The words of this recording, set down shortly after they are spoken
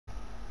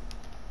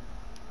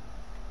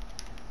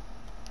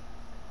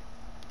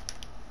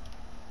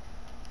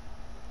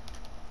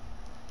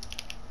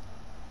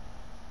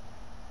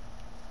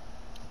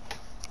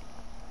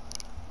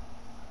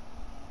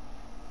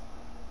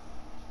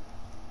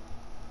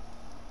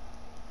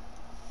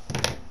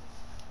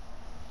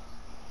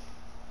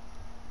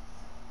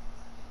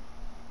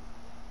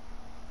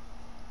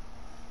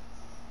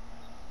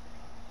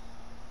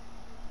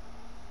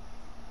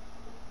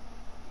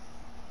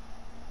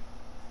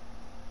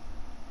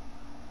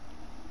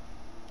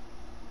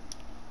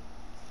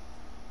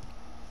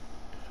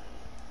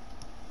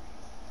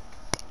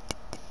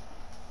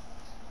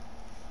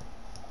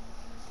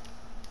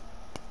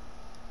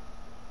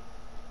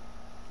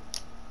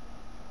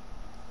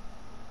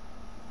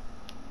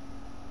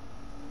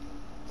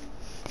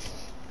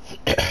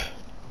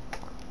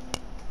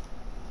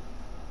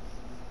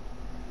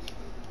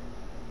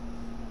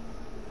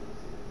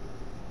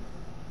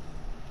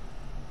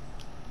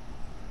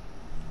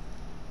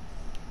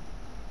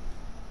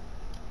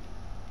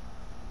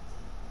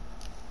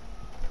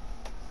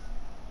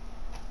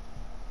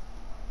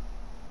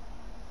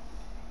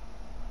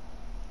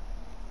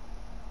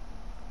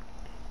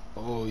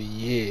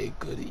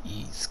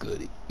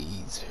Scuddy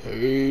Eats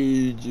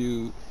heard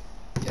you.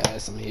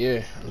 Yes, I'm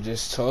here. I'm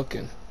just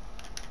talking.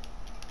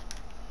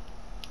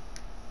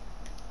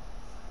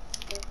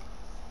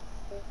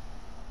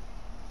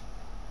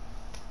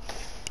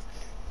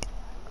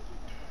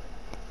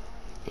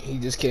 He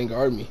just can't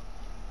guard me.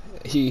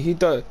 He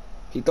thought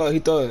he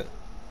thought.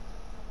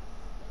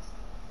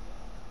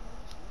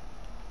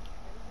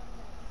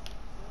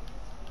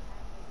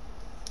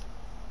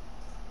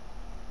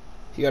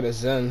 He got a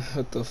Zen.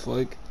 What the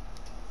fuck?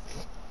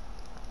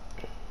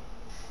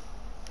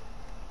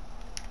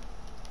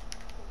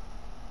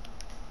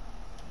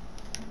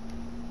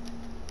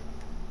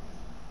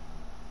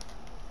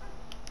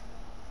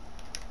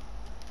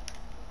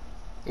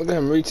 Look at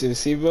him reaching,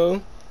 see,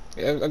 bro?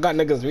 Yeah, I got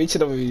niggas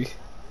reaching over you.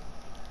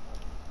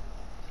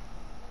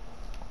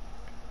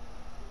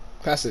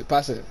 Pass it,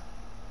 pass it.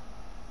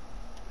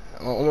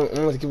 I'm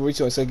gonna keep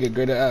reaching so I get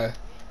greater eye.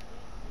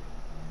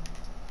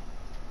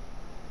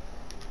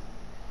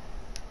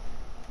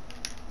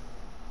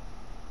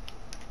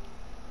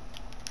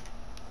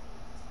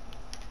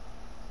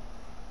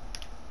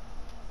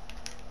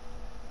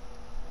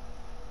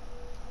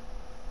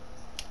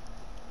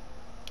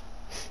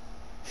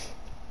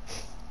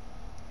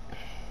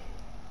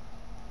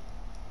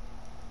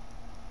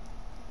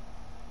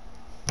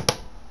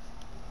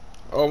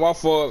 Oh, my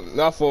fault,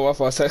 my fault, my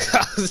fault.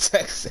 I was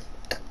texting.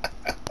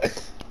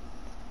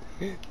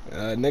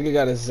 Nigga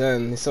got a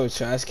Zen. He's so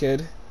trash,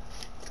 kid.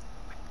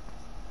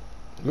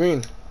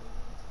 Green.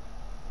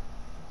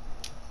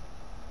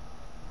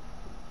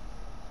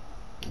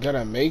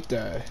 Gotta make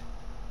that.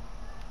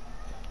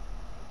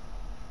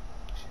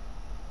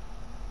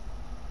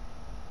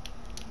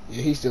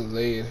 Yeah, he's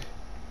delayed.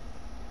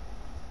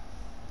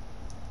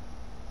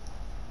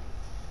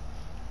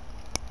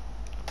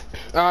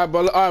 Alright,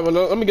 but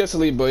let me get to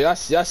lead, bro. Y'all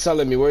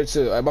selling me. Where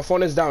to? Alright, my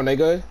phone is down,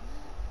 nigga.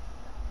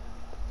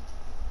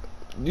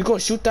 You gonna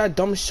shoot that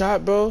dumb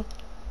shot, bro?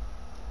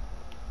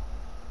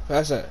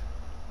 Pass that.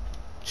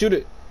 Shoot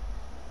it.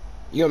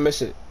 You gonna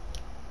miss it.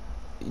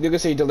 You gonna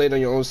say you delayed on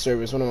your own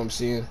service. What am I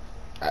seeing?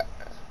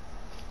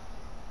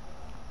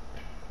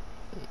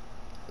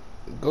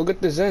 Go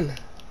get the Zen.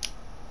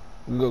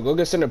 Go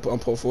get center on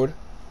pull forward.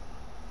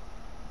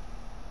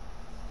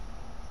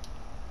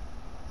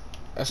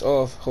 That's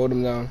off. Hold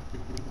him down.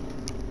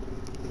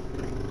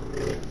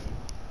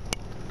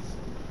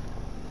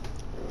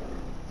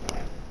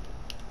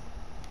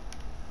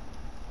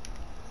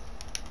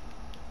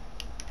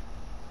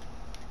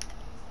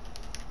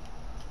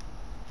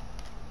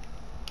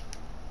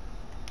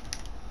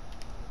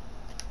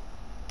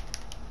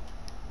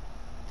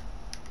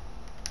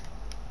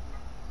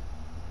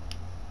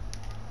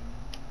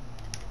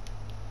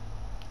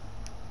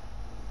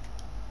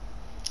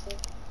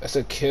 That's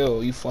a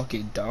kill. You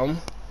fucking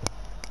dumb.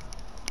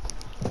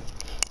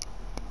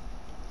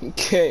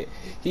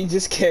 He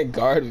just can't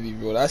guard me,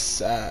 bro. That's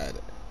sad.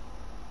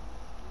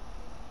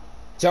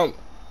 Jump.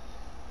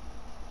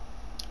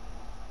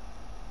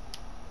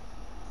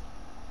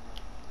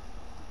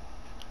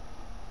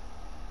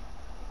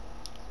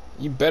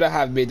 You better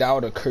have made that. I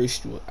would have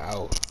cursed you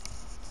out.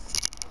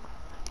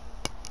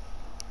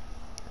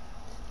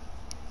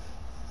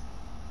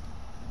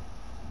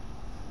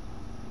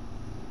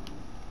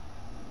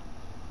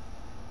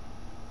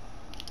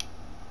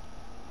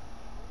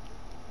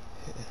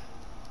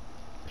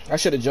 I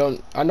should have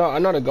jumped. I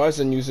know the guards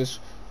didn't use this.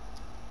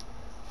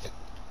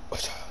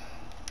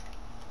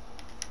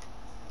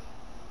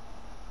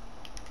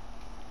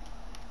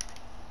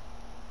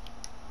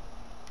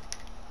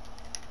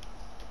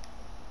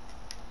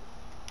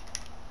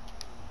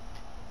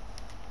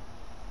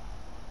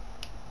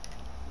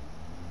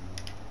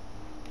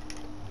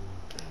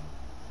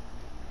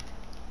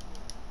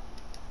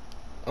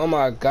 Oh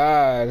my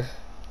god.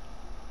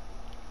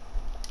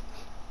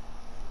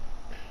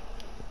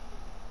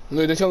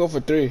 Look, they're trying to go for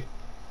 3.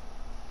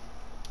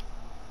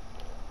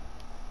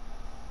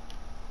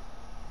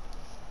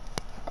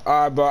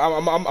 Alright, bro.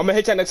 I'm gonna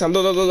hit you next time.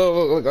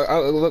 Look.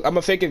 I'm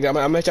gonna fake it. I'm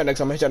gonna hit you next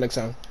time. I'm gonna hit you next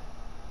time.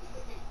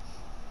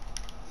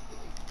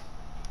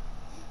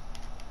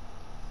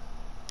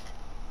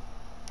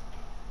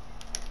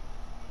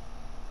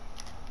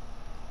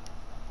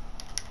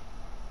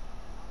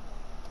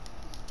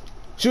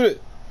 Shoot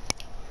it.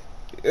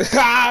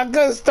 Ah,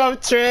 good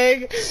stuff,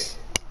 Trig.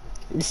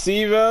 You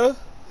see, bro?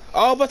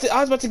 Oh, I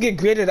was about to get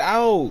graded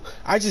out.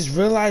 I just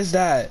realized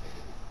that.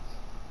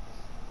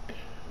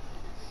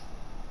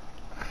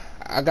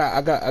 I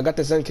got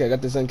the Zen kid. I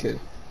got the Zen kid.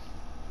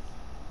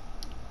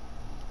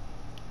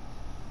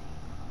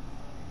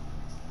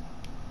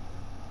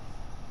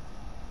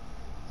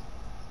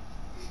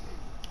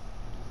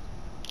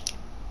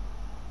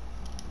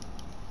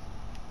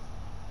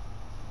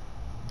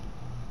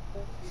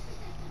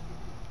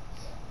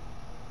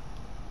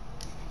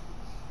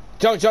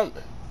 Jump.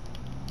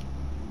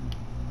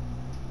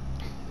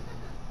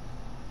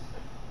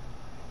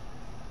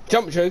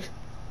 Jump, Trig.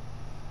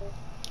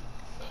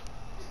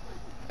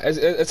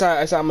 It's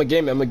alright, I'm a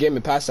game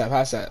it. Pass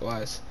that,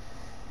 wise.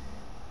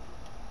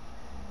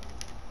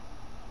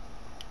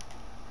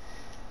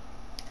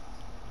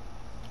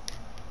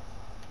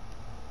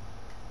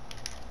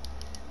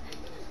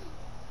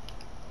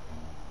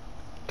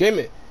 Give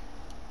me.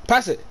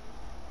 Pass it.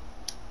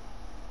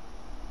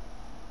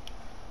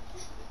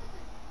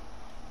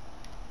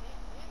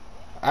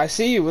 I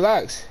see you.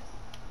 Relax.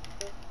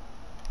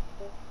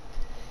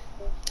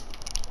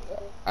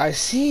 I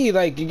see.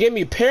 Like, you get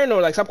me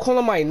paranoid. Like, stop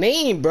calling my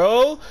name,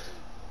 bro.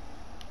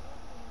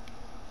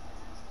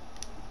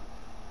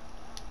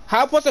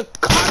 How am I supposed to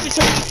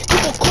concentrate?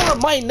 People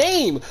calling my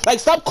name. Like,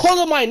 stop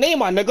calling my name,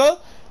 my nigga.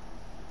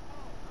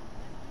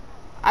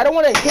 I don't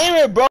want to hear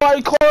it, bro. Are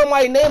you calling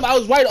my name? I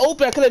was wide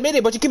open. I could admit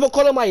it, but you keep on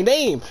calling my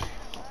name.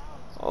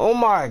 Oh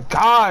my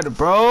god,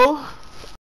 bro.